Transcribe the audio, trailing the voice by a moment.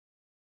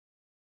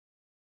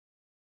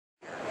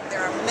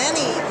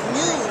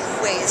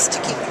ways to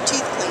keep your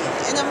teeth clean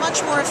in a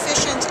much more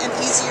efficient and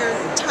easier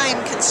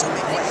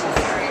time-consuming way.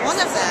 One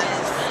of them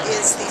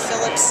is the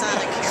Philips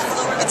Sonic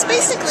Hair. It's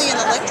basically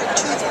an electric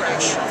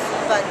toothbrush,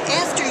 but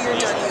after you're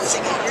done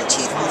using it, your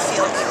teeth will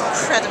feel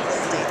incredibly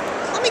clean.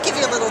 Let me give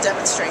you a little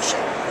demonstration.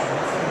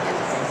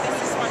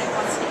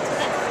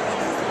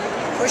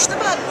 Push the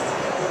button,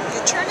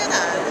 you turn it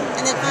on,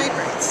 and it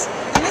vibrates.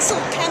 And this will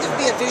kind of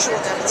be a visual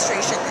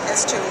demonstration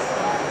as to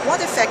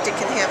what effect it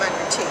can have on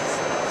your teeth.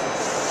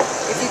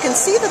 If you can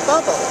see the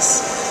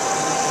bubbles,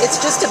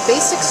 it's just a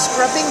basic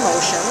scrubbing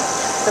motion.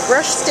 The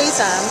brush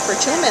stays on for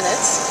 2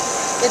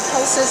 minutes. It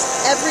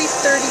pulses every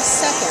 30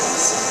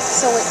 seconds,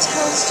 so it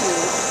tells you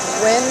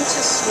when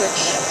to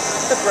switch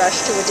the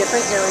brush to a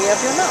different area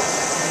of your mouth.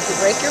 You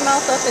break your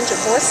mouth up into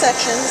 4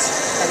 sections,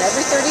 and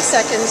every 30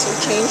 seconds you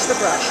change the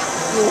brush.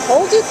 You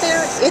hold it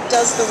there, it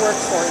does the work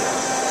for you.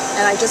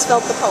 And I just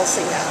felt the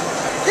pulsing now.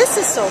 This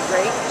is so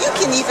great. You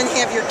can even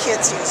have your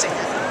kids using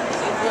it.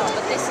 No,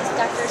 but this is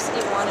Dr.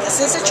 Steve.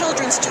 This is a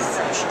children's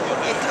toothbrush.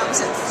 It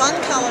comes in fun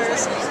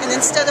colors, and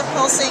instead of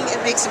pulsing,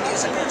 it makes a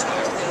musical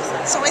tone.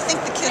 So I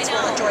think the kids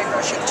will enjoy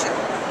brushing too.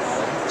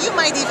 You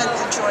might even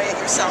enjoy it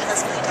yourself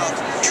as an adult.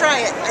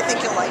 Try it. I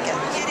think you'll like it.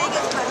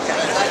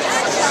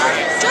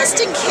 Just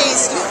in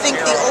case you think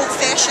the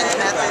old-fashioned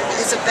method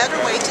is a better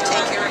way to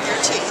take care of your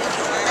teeth,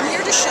 I'm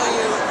here to show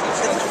you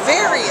the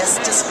various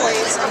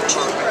displays of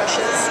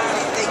toothbrushes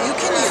that you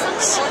can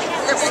use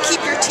that will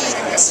keep your teeth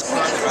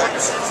squeaky clean.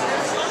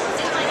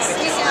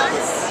 We have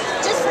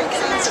different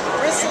kinds of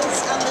bristles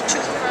on the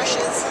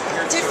toothbrushes,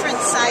 different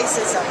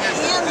sizes of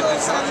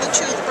handles on the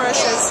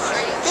toothbrushes.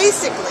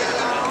 Basically,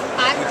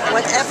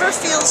 whatever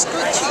feels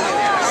good to you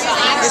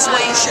is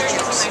what you should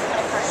use.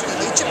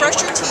 You need to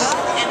brush your teeth,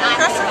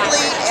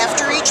 preferably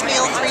after each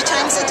meal 3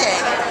 times a day,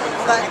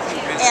 but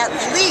at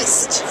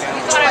least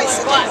twice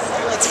a day.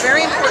 It's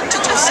very important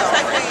to do so.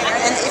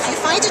 And if you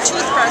find a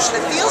toothbrush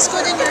that feels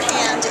good in your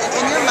hand and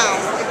in your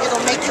mouth,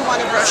 it'll make you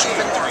want to brush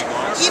even more.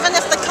 Even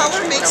if the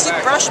color makes you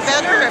brush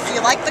better, if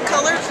you like the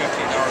color,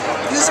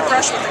 use a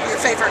brush with your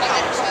favorite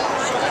color.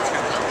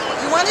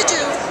 What you want to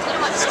do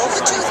is hold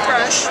the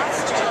toothbrush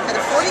at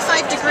a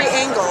 45-degree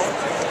angle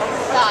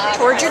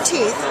toward your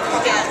teeth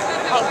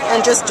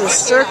and just do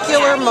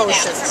circular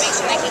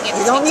motions.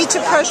 You don't need to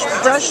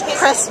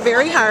press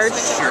very hard.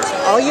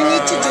 All you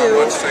need to do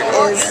is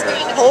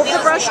hold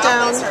the brush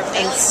down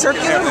in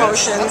circular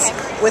motions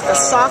with a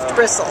soft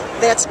bristle.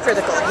 That's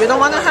critical. You don't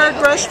want a hard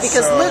brush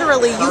because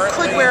literally you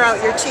could wear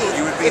out your teeth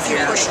if you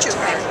push too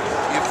hard.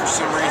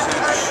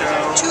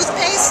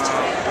 Toothpaste,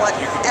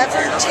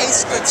 whatever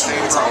tastes good to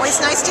you. It's always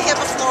nice to have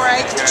a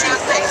fluoride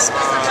toothpaste,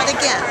 but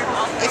again,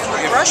 if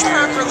you brush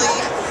properly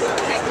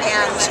and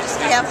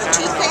have the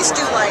toothpaste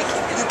you like,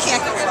 you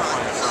can't go wrong.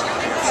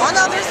 One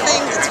other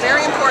thing that's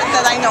very important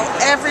that I know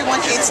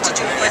everyone hates to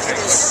do, but it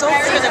is so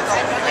critical,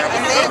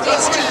 and that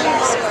is to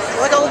use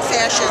good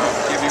old-fashioned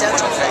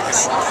dental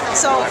fix.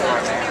 So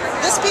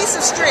this piece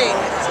of string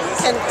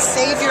can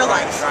save your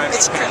life.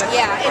 It's critical.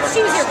 Yeah, it's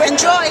easier.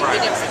 Enjoy.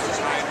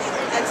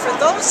 And for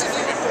those of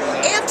you who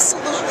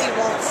absolutely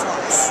won't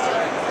floss,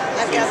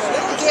 I've got a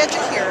little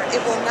gadget here. It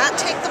will not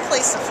take the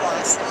place of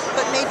floss,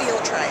 but maybe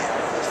you'll try it.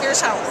 Here's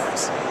how it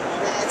works.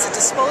 It's a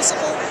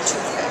disposable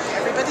toothpick.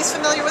 Everybody's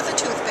familiar with a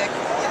toothpick.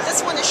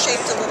 This one is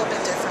shaped a little bit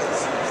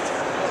differently.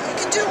 What you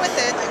can do with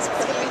it is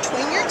put it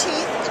between your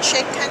teeth. It's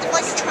shaped kind of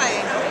like a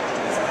triangle.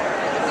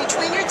 Put it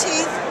between your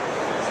teeth.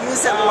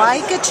 Use it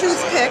like a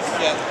toothpick.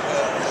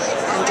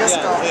 And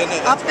just go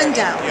up and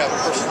down.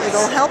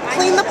 It'll help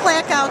clean the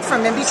plaque out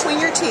from in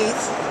between your teeth.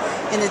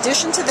 In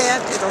addition to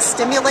that, it'll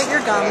stimulate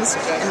your gums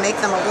and make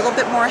them a little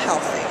bit more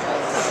healthy.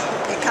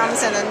 It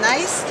comes in a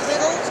nice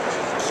little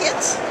kit,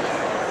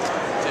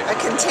 a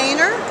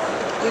container.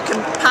 You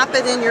can pop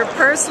it in your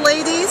purse,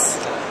 ladies.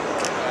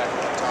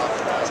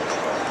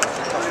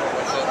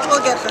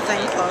 We'll get the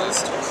thing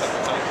closed.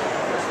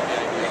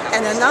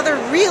 And another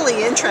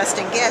really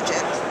interesting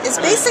gadget is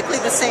basically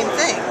the same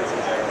thing,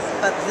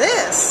 but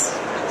this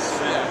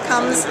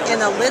comes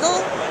in a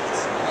little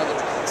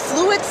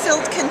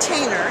fluid-filled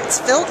container. It's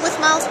filled with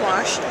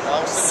mouthwash.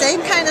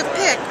 Same kind of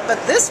pick, but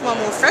this one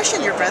will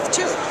freshen your breath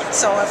too.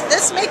 So if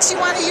this makes you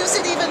want to use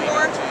it even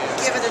more,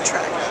 give it a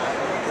try.